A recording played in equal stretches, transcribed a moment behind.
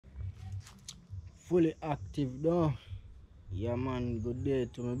fully active though. Yeah man, good day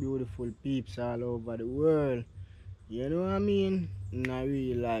to my beautiful peeps all over the world. You know what I mean? In a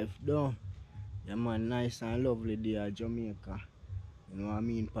real life though. Yeah man, nice and lovely day at Jamaica. You know what I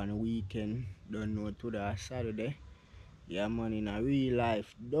mean? For the weekend. Don't know today Saturday. Yeah man, in a real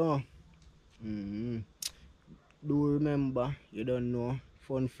life though. Do remember, you don't know,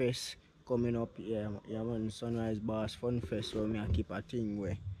 Fun Fest coming up. Yeah man, Sunrise Boss Fun Fest, so me I keep a thing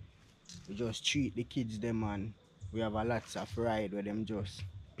where we just treat the kids them, man. We have a lots of ride where them just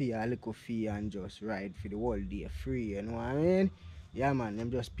pay a little fee and just ride for the whole day free, you know what I mean? Yeah man,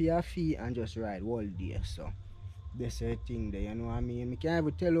 them just pay a fee and just ride whole day. So that's the thing there, you know what I mean? I can't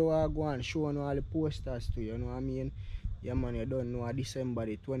even tell you what I go and show you all the posters to you know what I mean? Yeah man, you don't know December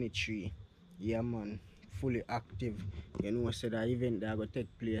the 23. Yeah man, fully active. You know said that event that go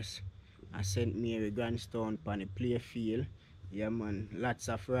take place at St. Mary Grandstone on the play field. Yeah man, lots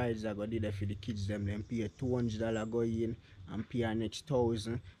of rides I go do there for the kids them pay $200 go in and pay an next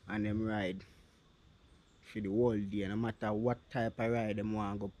 1,000 and them ride for the whole day, no matter what type of ride them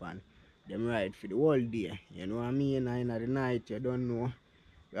want go on. Them ride for the whole day. You know what I mean? And in the night, you don't know.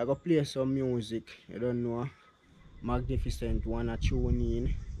 We are gonna play some music, you don't know. Magnificent wanna tune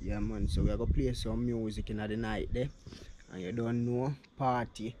in. Yeah man, so we are gonna play some music in the night there. And you don't know,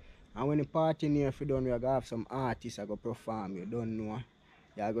 party. And when the party near if you done, we are gonna have some artists I go perform, you don't know.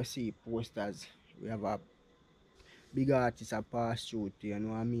 You are gonna see posters. We have a big artists are pass through to, you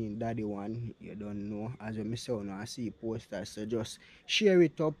know what I mean? Daddy one, you don't know. As we say, I see posters. So just share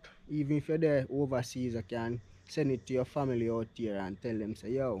it up. Even if you're there overseas, you can send it to your family out here and tell them,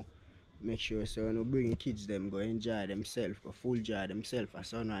 say, yo, make sure so you know bring kids them go enjoy themselves, go full enjoy themselves at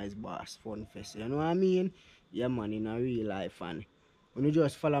Sunrise Boss Fun Fest. You know what I mean? Yeah man, in a real life. And when you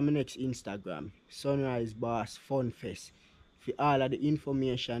just follow my next Instagram, Sunrise Boss Fun Fest. For all of the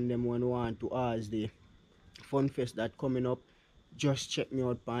information them when you want to ask the Fun Fest that coming up, just check me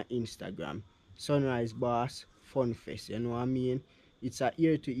out on Instagram. Sunrise Boss Fun Fest, you know what I mean? It's a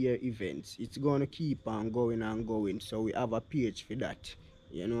year-to-year event. It's gonna keep on going and going. So we have a page for that.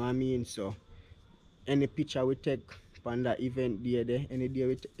 You know what I mean? So any picture we take on that event there,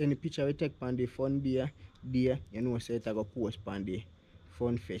 any picture we take on the fun day, you know say it I go post on the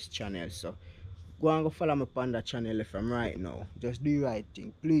Fun Fest channel. So go and go follow me on that channel from right now. Just do the right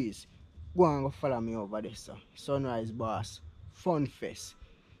thing, please. Go and go follow me over there, so Sunrise Boss Fun Fest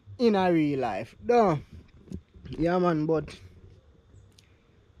in a real life. Done. Yeah man, but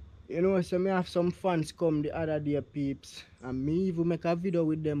you know, so me have some fans come the other day, peeps, and me even make a video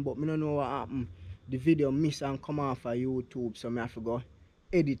with them, but me don't know what happened. The video miss and come off of YouTube, so me have to go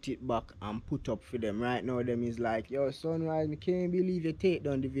edit it back and put up for them. Right now, them is like, yo, Sunrise, me can't believe you take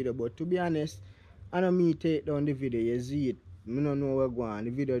down the video, but to be honest, I know me take down the video, you see it, me don't know where go on,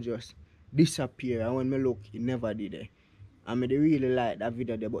 the video just disappear, and when me look, it never did it. And me they really like that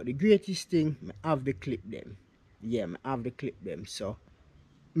video there, but the greatest thing, me have the clip them. Yeah, me have the clip them, so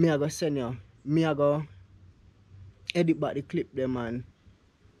me I go send you, me I go edit back the clip them and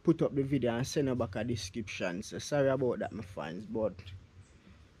put up the video and send you back a description. So sorry about that my fans, but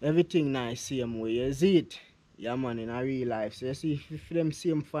everything nice same way, you see it? Yeah man, in a real life. So you see if them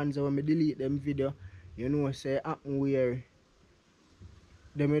same fans when me delete them video, you know say happen where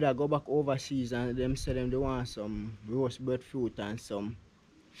them either go back overseas and them say them they want some roast breadfruit and some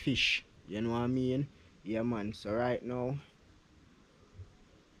fish. You know what I mean? Yeah man, so right now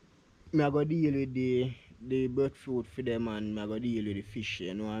me I go deal with the breadfruit for them and I go deal with the fish,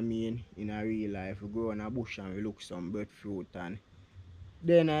 you know what I mean? In a real life, we go on a bush and we look some breadfruit and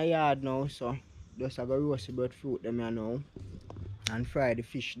then a yard now, so just I go roast the breadfruit them you know and fry the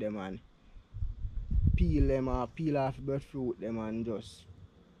fish them and peel them or peel off the breadfruit them and just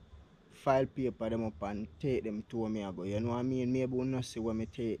file paper them up and take them to me I go, you know what I mean? Maybe we not see where me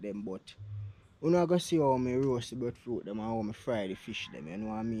take them, but we not go see how me roast the breadfruit them and how me fry the fish them, you know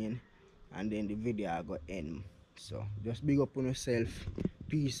what I mean? And then the video I go end. So just big up on yourself,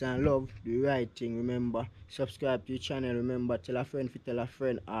 peace and love, do the right thing. Remember, subscribe to the channel, remember tell a friend tell a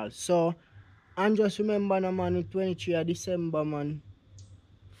friend also. And just remember now man, in 23 of December man,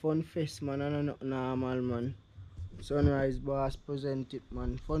 Fun Fest man, and not normal man. Sunrise Boss present it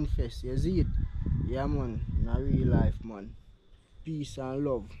man, Fun Fest, you see it? Yeah man, in a real life man. Peace and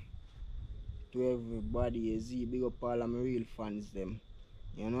love to everybody, you see, big up all of my real fans them.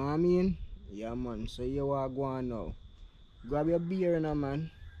 You know what I mean? Yeah man, so you want to go on now. Grab your beer now man.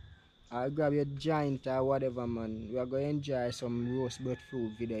 Or grab your giant or whatever man. We are going to enjoy some roast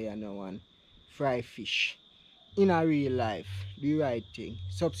breadfruit video you know and fry fish. In a real life, do the right thing.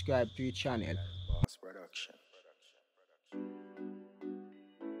 Subscribe to the channel. Boss Production.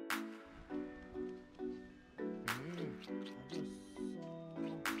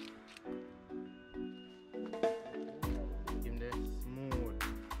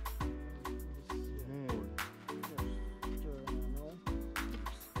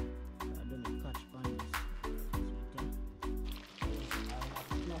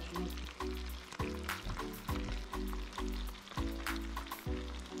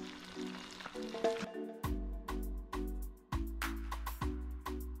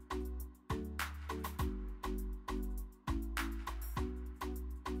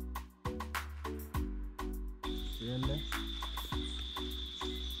 them there.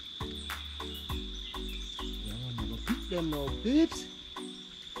 Yeah, man, I go pick them now, babes.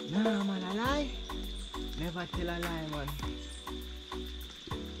 Nah, man, I lie. Never tell a lie, man.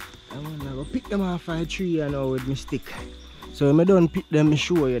 I'm gonna pick them off a tree and now with my stick. So when I don't pick them, I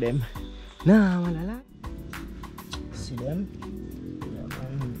show you them. Nah, man, I lie. See them? Yeah,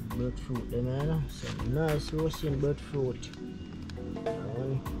 man, breadfruit them, you know. Some nice roasting breadfruit.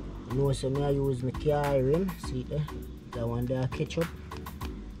 You know, so I use my carrying. See there? That one there ketchup.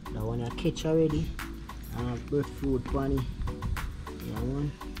 That one I catch already. And I have breadfruit bunny. Yeah,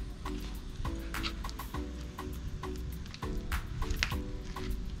 man.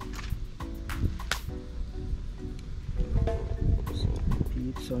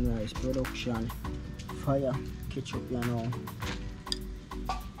 Sunrise production, fire, ketchup, you know.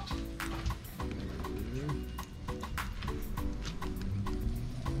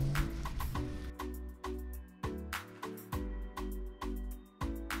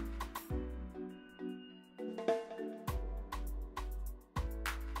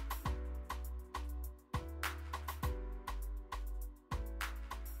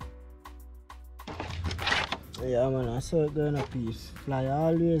 Yeah, man, I saw it going a piece. Fly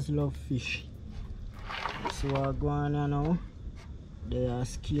always love fish. See what going on now? They are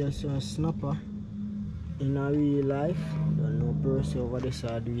scarce a snapper in a real life. Don't know Persie over there,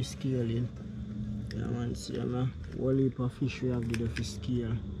 so do we scaling. Yeah, man, see, man, whole heap of fish we have to do for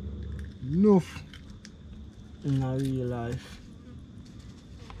scale. Enough in a real life.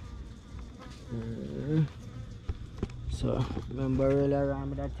 So, remember earlier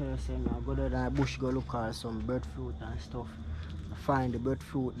on I tell you saying I go down the bush go look at some breadfruit and stuff. I find the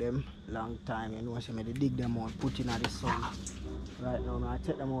breadfruit them long time, you know, so I dig them out, put in the sun. Right now I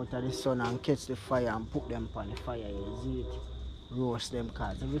take them out of the sun and catch the fire and put them on the fire, you see it. Roast them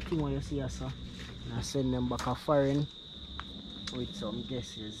cause everything what you see here, so I send them back a foreign with some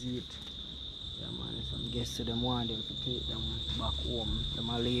guests, you see it. Yeah, man, some guests to them want them to take them back home. Them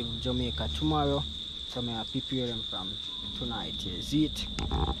will leave Jamaica tomorrow. So I prepare them from tonight, you see it?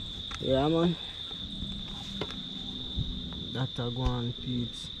 Yeah, man. That's a go on,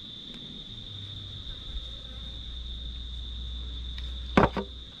 peeps.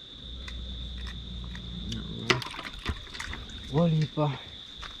 Whole heap of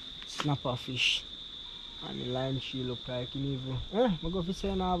snapper fish. And the lime tree look like an evil. I go for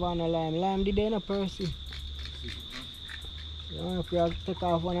saying I have on a lime. Lime did they in a Persie? Yeah, if you take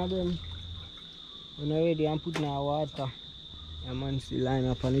off one of them. When I'm ready, I'm putting our water. Yeah, man, see lime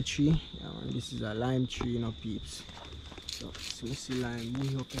up on the tree. Yeah, man, this is a lime tree, you know, peeps. So we see lime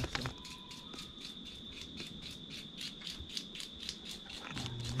way up here. So.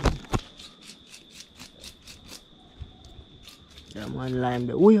 Yeah, man, lime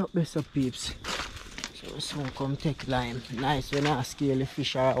the way up there, so peeps. So we soon come take lime. Nice when I scale the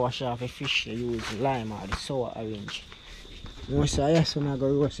fish or wash off the fish, they use lime or the sour orange. Most of yes, when I go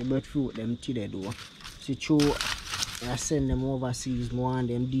roast the breadfruit, them today do. See, true, I send them overseas, I want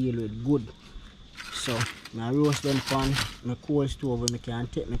them deal with good. So, I roast them on my cold stove, I can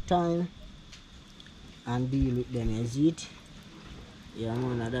take my time and deal with them, you see it? Yeah,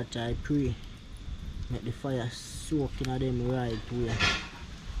 man, that I pray. Make the fire soak in them right way.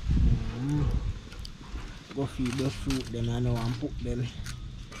 Go feed the fruit them I know and put them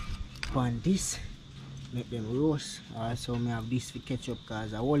on this. Make them roast. Also I have this for ketchup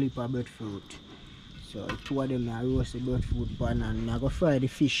because I whole heap of breadfruit. So two of them I roast the breadfruit pan and I go fry the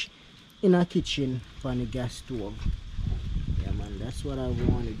fish in a kitchen on the gas stove. Yeah, man, that's what I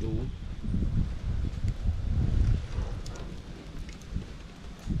want to do.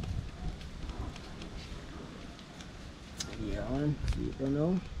 Yeah, man, see it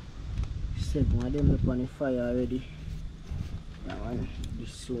now. Set one of them up on the fire already. Yeah, man,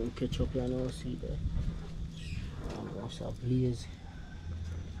 this soon ketchup you know, see there. What's up, please?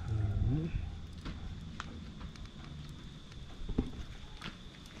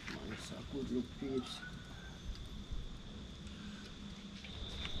 It's a good look, peeps.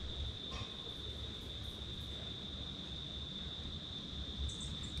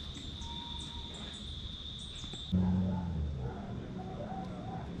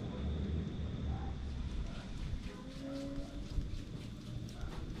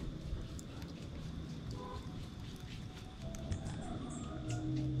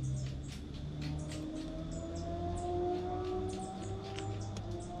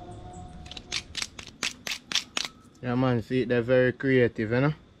 Yeah, man, see, they're very creative, you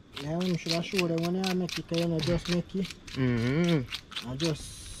know? Yeah, I should have showed them when I make it, because you know, just make it. I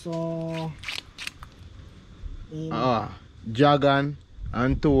just saw... Dragon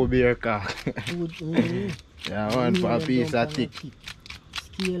and two beer car. Yeah, one for a piece of thick.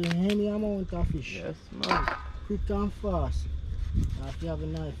 Scale any amount of fish. Yes, man. Quick and fast. Now if you have a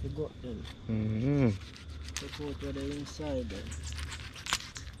knife, you got them. Take out to the inside then.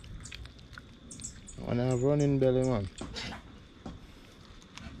 I want to have running belly, man.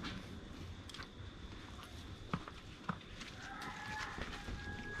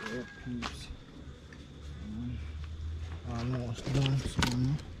 Yeah, peeps. Almost done, so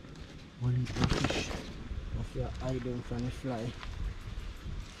we'll eat the fish. If you hide them from the fly.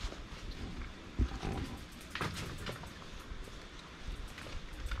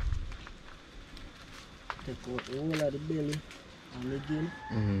 Take out the whole of the belly and the gill.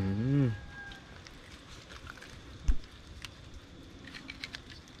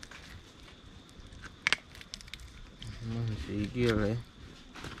 Man, see gill, eh?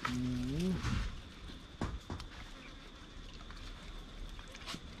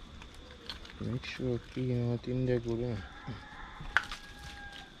 Make sure clean out in there good, eh?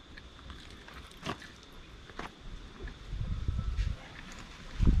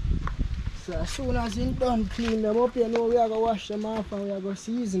 So as soon as it's done clean them up, you know we are going to wash them off and we are going to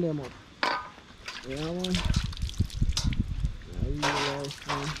season them up. Yeah, man. I realize,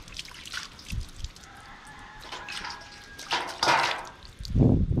 man.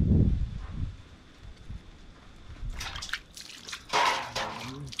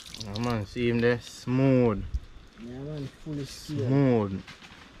 Yeah, man, see him there? Smooth. Yeah, man, fully scale. Smooth.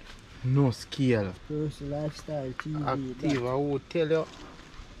 No scale. Persie Lifestyle TV. Active, I would tell you.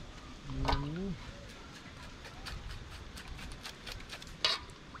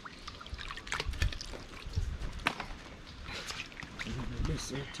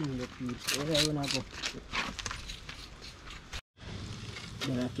 This thing the peeps. Where I wanna go?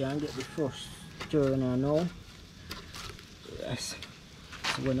 Then I can get the first turner now. Yes.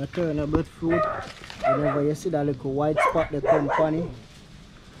 So when I turn a breadfruit, whenever you see that little white spot the company,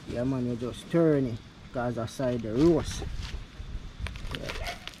 yeah man, you just turn it because aside the roast.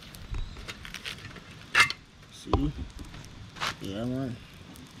 Yeah. See? Yeah man.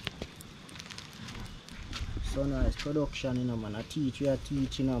 Sunrise production, you know man. I teach you,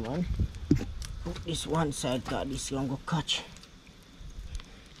 you know man. Put this one side cause this one go catch.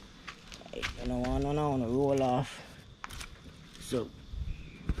 Right, you know one now roll off. So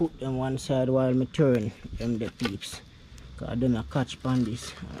put them one side while me turn them the peeps. Cause them a catch on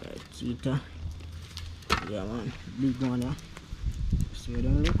this. Alright, see it? Yeah man, big one yeah. See how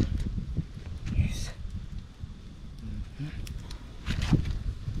them look? Yes.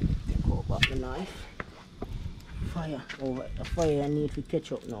 Take out back the knife. Fire. Oh, the fire I need to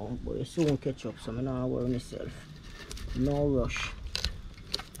catch up now, but you soon catch up, so I don't worry myself. No rush.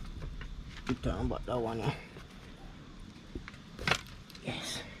 You turn back that one yeah.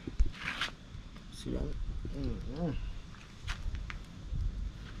 Yes. See them?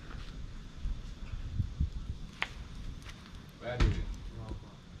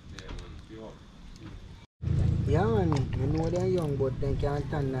 Yeah man, you know they're young but they can't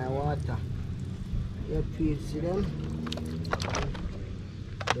turn their water. You peeps, see them?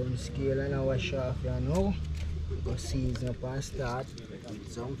 Don't scale and I wash off you know. Go season up and start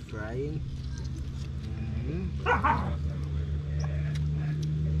with some frying.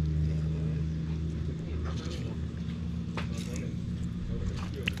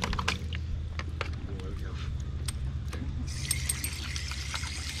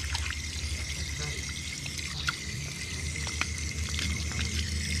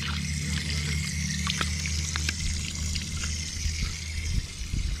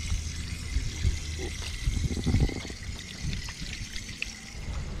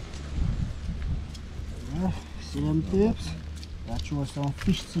 See them peeps? That shows some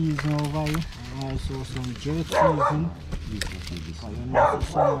fish season over here and also some jerk season. Because you know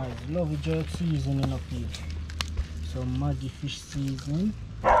see Sunrise love jerk season in up here. Some Maggi fish season.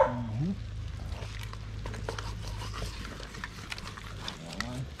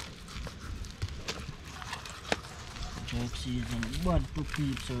 Jerk season bad for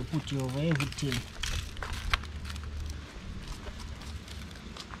peeps, so we put you over everything.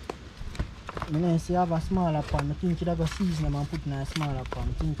 I know you have a smaller pan, I think you have a season them and put in a smaller pan.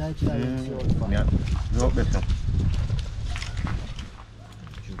 I think I should have it pan. Yeah, no better.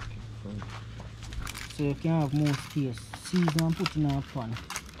 So you can have more space. Season and put in a pan.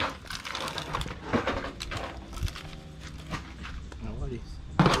 Now what is?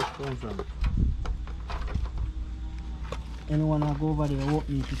 Where it come from? Anyone who go over there want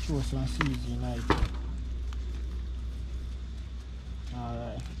me to show some season like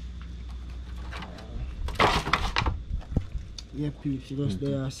alright. Yeah peeps, you just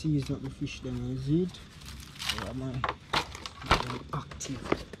there season up the fish then is it. Yeah, man. Very active.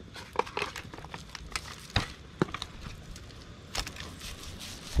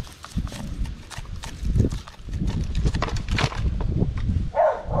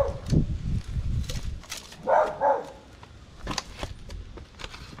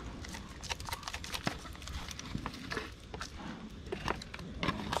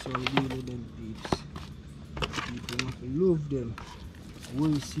 So we deal with them peeps. People have to love them.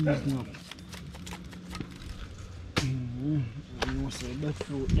 Whole season up. You know, say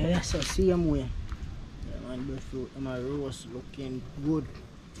breadfruit there, so same way. Yeah, man, breadfruit and my roast looking good.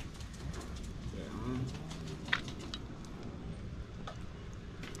 Yeah, man.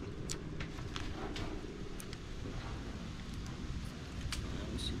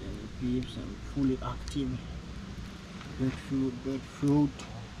 You see them peeps and fully active. Breadfruit.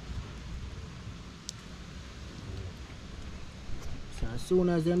 So as soon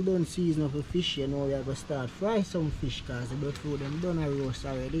as them done season up the fish, you know we are going to start fry some fish because the breadfruit them done a roast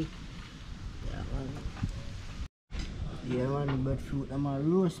already. Yeah, man. Yeah, man, the breadfruit them a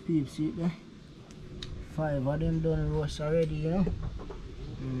roast, peeps, see it there? 5 of them done roast already, you know?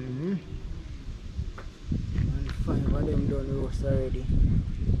 And 5 of them done roast already.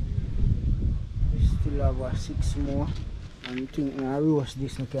 We still have 6 more. And I think I roast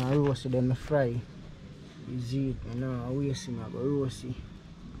this, I can roast them fry. Is it? I know I waste him, I go roast it.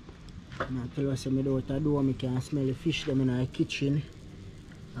 I tell us I don't do, I can smell the fish them in the kitchen.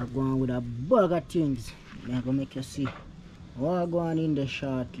 I go on with a bag of things. I go make you see what go on in there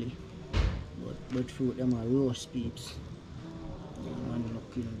shortly. But breadfruit them are roast, peeps. Yeah, man,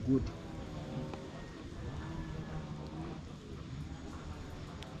 looking good.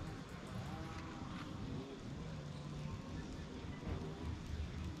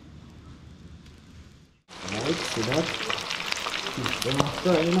 Right, see that? Fish them are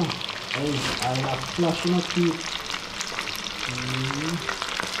fry, you know. I have flash in my teeth.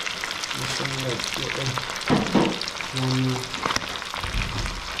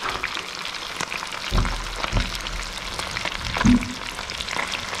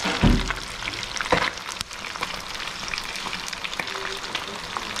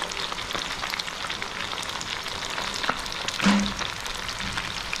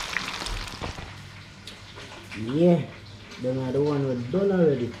 Yeah, them are the one we're done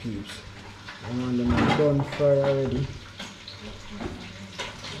already, peeps. Them one them are done fry already.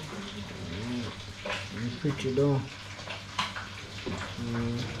 Pretty done.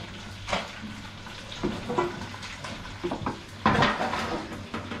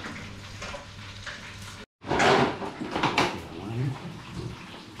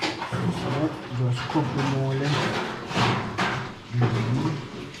 Just couple more left.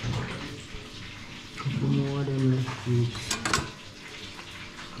 Couple more of them left, peeps.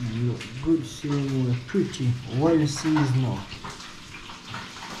 Look good, same way, pretty, well seasoned now.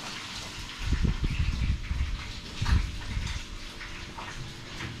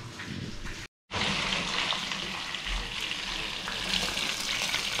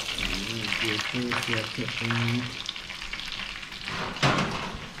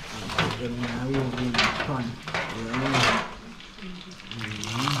 Put them in a room in the pan.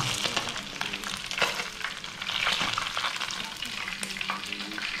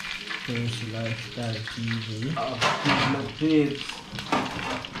 Persie Lifestyle TV. My peeps.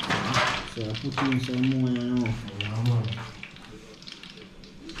 So I put in some more now. Yeah, man.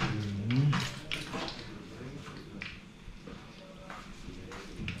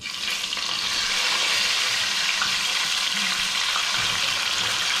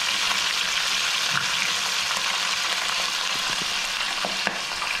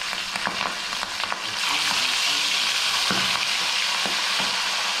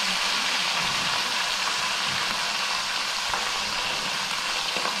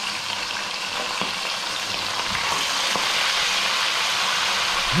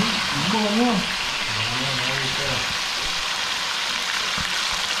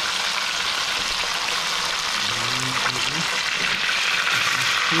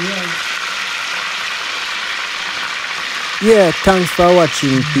 Yeah, thanks for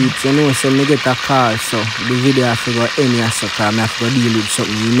watching, peeps. You know, so me get a call, so the video have to go any so I have to deal with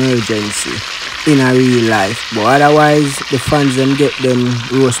something emergency in a real life. But otherwise, the fans them get them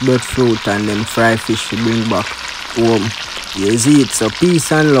roast breadfruit and them fry fish to bring back home. You see it, so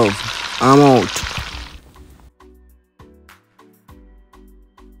peace and love. I'm out.